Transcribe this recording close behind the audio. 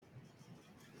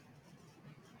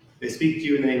May speak to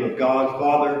you in the name of God,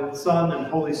 Father, Son, and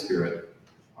Holy Spirit.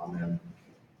 Amen.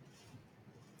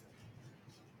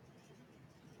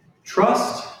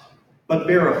 Trust, but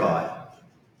verify.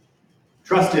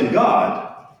 Trust in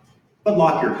God, but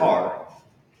lock your car.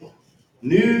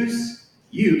 News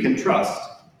you can trust.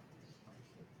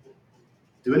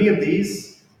 Do any of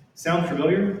these sound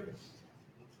familiar?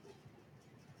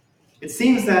 It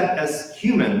seems that as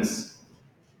humans,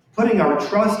 putting our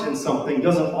trust in something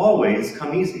doesn't always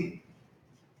come easy.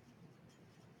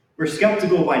 We're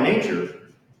skeptical by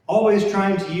nature, always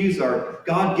trying to use our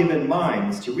God-given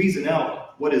minds to reason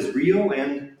out what is real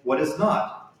and what is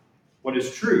not, what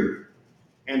is true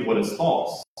and what is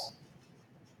false.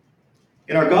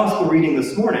 In our gospel reading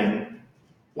this morning,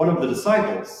 one of the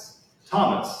disciples,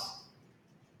 Thomas,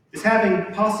 is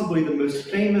having possibly the most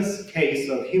famous case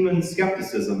of human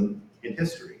skepticism in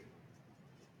history.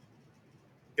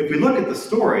 If we look at the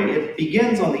story, it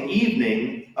begins on the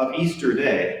evening of Easter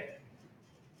Day.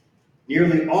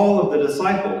 Nearly all of the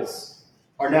disciples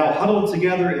are now huddled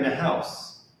together in a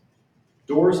house,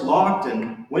 doors locked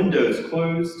and windows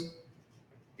closed,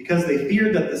 because they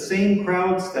feared that the same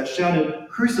crowds that shouted,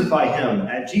 "Crucify him,"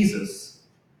 at Jesus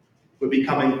would be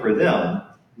coming for them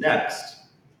next.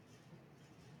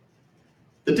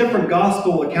 The different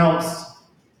gospel accounts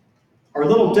are a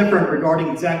little different regarding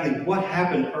exactly what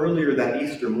happened earlier that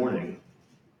Easter morning.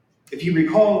 If you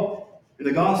recall, in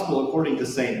the gospel according to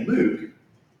St. Luke,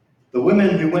 the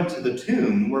women who went to the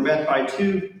tomb were met by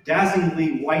two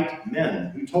dazzlingly white men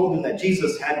who told them that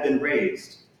Jesus had been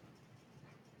raised.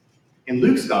 In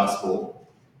Luke's gospel,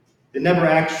 they never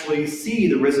actually see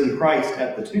the risen Christ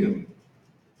at the tomb.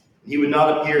 He would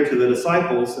not appear to the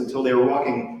disciples until they were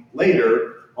walking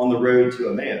later on the road to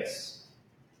Emmaus.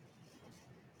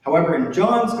 However, in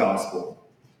John's gospel,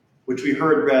 which we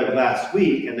heard read last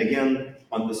week and again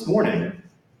on this morning,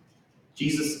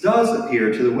 Jesus does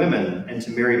appear to the women and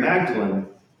to Mary Magdalene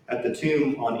at the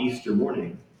tomb on Easter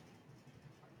morning.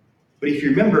 But if you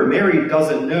remember, Mary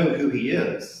doesn't know who he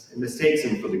is and mistakes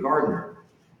him for the gardener,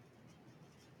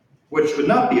 which would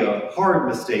not be a hard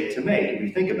mistake to make if you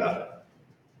think about it.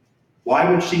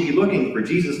 Why would she be looking for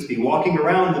Jesus to be walking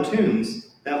around the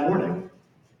tombs that morning?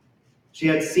 She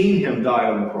had seen him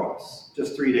die on the cross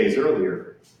just 3 days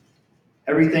earlier.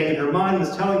 Everything in her mind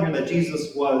was telling her that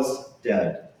Jesus was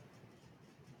dead.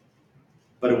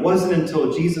 But it wasn't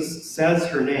until Jesus says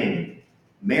her name,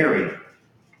 Mary,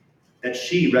 that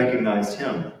she recognized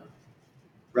him.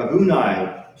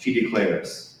 Rabboni, she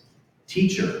declares,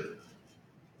 teacher.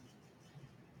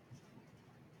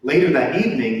 Later that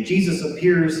evening, Jesus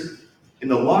appears in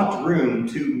the locked room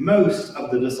to most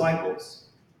of the disciples.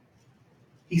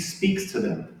 He speaks to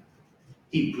them.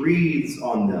 He breathes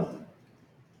on them.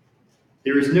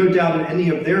 There is no doubt in any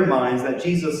of their minds that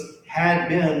Jesus had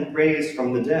been raised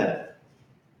from the dead.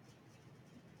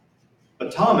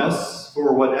 But Thomas,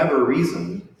 for whatever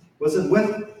reason, wasn't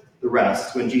with the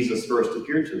rest when Jesus first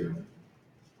appeared to them.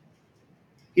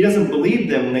 He doesn't believe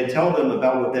them when they tell them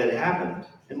about what had happened.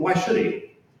 And why should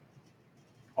he?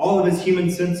 All of his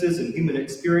human senses and human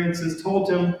experiences told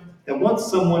him that once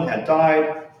someone had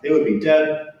died, they would be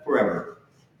dead forever.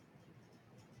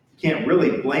 You can't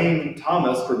really blame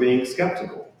Thomas for being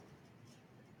skeptical.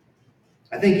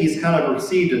 I think he's kind of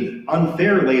received an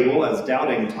unfair label as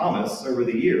doubting Thomas over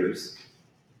the years,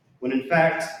 when in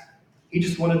fact, he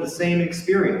just wanted the same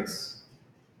experience,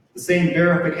 the same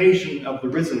verification of the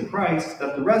risen Christ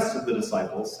that the rest of the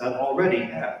disciples had already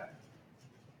had.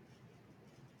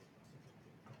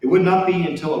 It would not be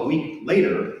until a week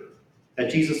later that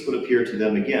Jesus would appear to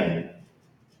them again.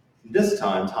 This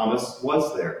time, Thomas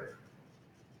was there.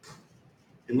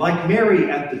 And like Mary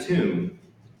at the tomb,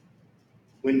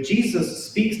 when Jesus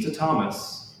speaks to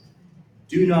Thomas,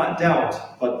 "Do not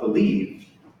doubt, but believe,"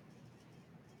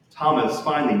 Thomas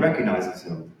finally recognizes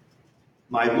him,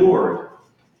 "My Lord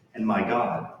and my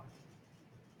God."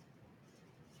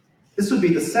 This would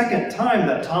be the second time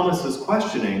that Thomas's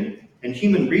questioning and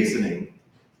human reasoning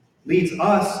leads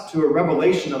us to a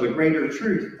revelation of a greater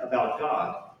truth about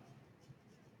God.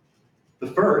 The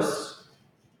first,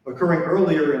 occurring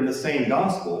earlier in the same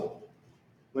gospel,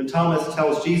 when Thomas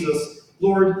tells Jesus,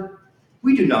 "Lord,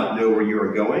 we do not know where you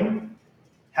are going.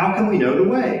 How can we know the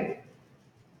way?"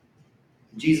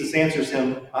 Jesus answers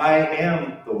him, "I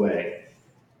am the way,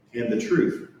 and the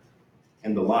truth,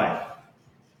 and the life."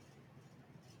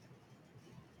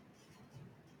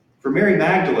 For Mary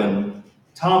Magdalene,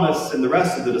 Thomas, and the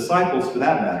rest of the disciples for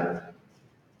that matter,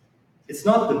 it's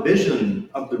not the vision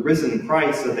of the risen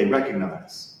Christ that they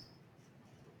recognize,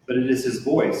 but it is his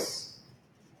voice,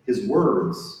 his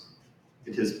words,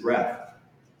 and his breath.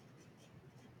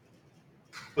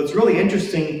 What's really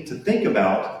interesting to think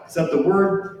about is that the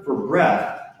word for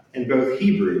breath in both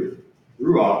Hebrew,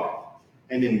 ruach,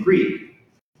 and in Greek,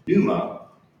 pneuma,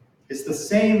 is the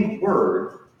same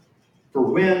word for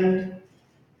wind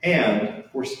and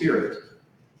for spirit.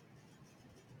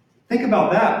 Think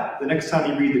about that the next time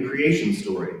you read the creation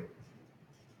story.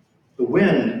 The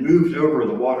wind moved over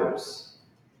the waters.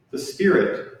 The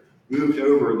Spirit moved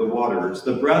over the waters.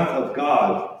 The breath of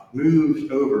God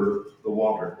moved over the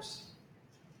waters.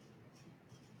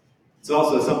 It's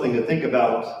also something to think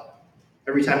about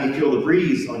every time you feel the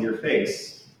breeze on your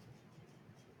face,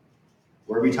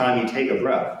 or every time you take a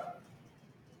breath.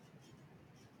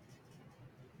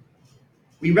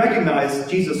 We recognize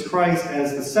Jesus Christ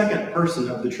as the second person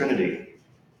of the Trinity,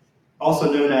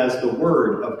 also known as the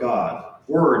Word of God,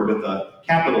 Word with a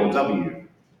capital W.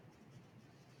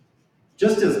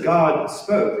 Just as God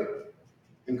spoke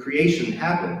and creation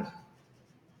happened,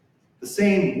 the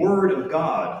same Word of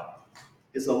God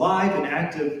is alive and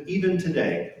active even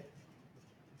today.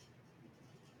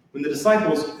 When the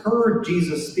disciples heard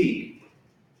Jesus speak,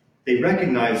 they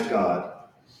recognized God,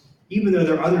 even though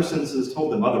their other senses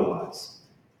told them otherwise.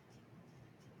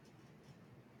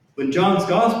 When John's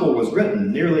Gospel was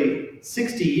written, nearly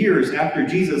 60 years after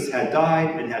Jesus had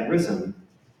died and had risen,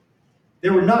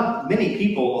 there were not many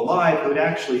people alive who had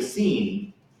actually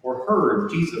seen or heard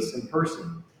Jesus in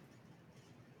person.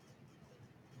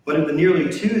 But in the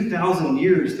nearly 2,000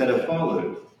 years that have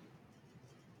followed,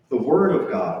 the Word of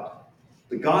God,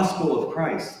 the gospel of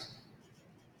Christ,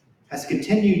 has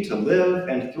continued to live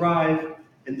and thrive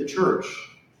in the church,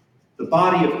 the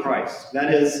body of Christ,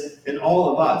 that is, in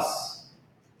all of us,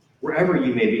 wherever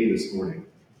you may be this morning.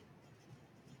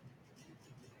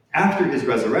 After his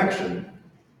resurrection,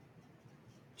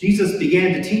 Jesus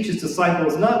began to teach his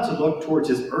disciples not to look towards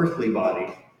his earthly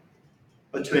body,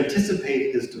 but to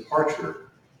anticipate his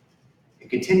departure and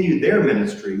continue their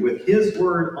ministry with his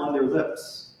word on their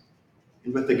lips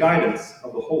and with the guidance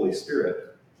of the Holy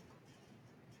Spirit.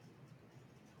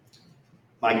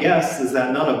 My guess is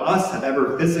that none of us have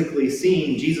ever physically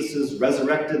seen Jesus'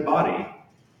 resurrected body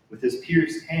with his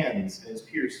pierced hands and his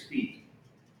pierced feet.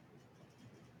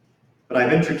 But I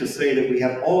venture to say that we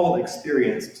have all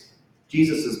experienced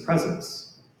Jesus'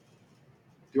 presence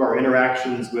through our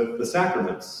interactions with the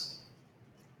sacraments,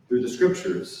 through the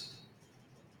scriptures,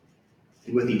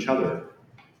 and with each other.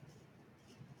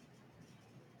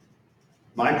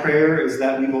 My prayer is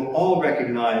that we will all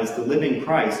recognize the living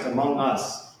Christ among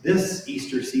us this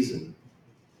Easter season,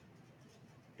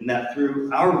 and that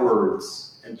through our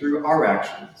words and through our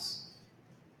actions,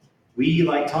 we,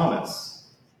 like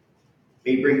Thomas,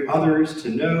 may bring others to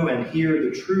know and hear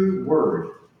the true word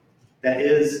that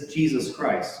is Jesus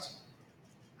Christ,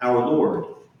 our Lord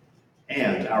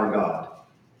and our God.